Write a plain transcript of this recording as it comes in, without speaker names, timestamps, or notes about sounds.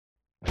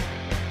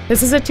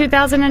This is a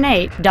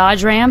 2008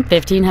 Dodge Ram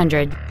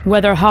 1500.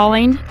 Whether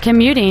hauling,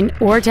 commuting,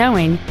 or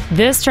towing,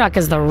 this truck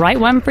is the right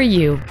one for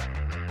you.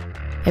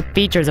 It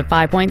features a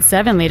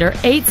 5.7-liter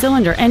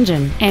 8-cylinder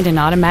engine and an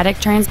automatic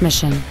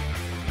transmission.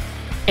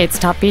 Its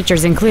top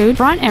features include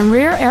front and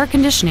rear air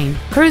conditioning,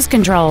 cruise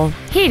control,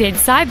 heated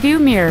side view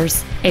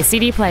mirrors, a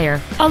CD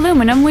player,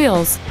 aluminum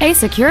wheels, a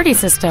security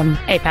system,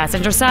 a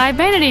passenger side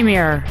vanity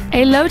mirror,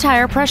 a low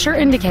tire pressure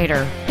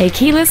indicator, a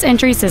keyless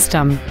entry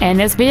system, and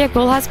this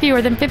vehicle has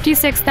fewer than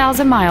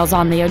 56,000 miles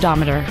on the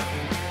odometer.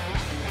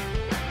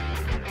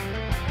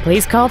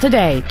 Please call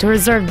today to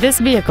reserve this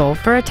vehicle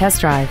for a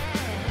test drive.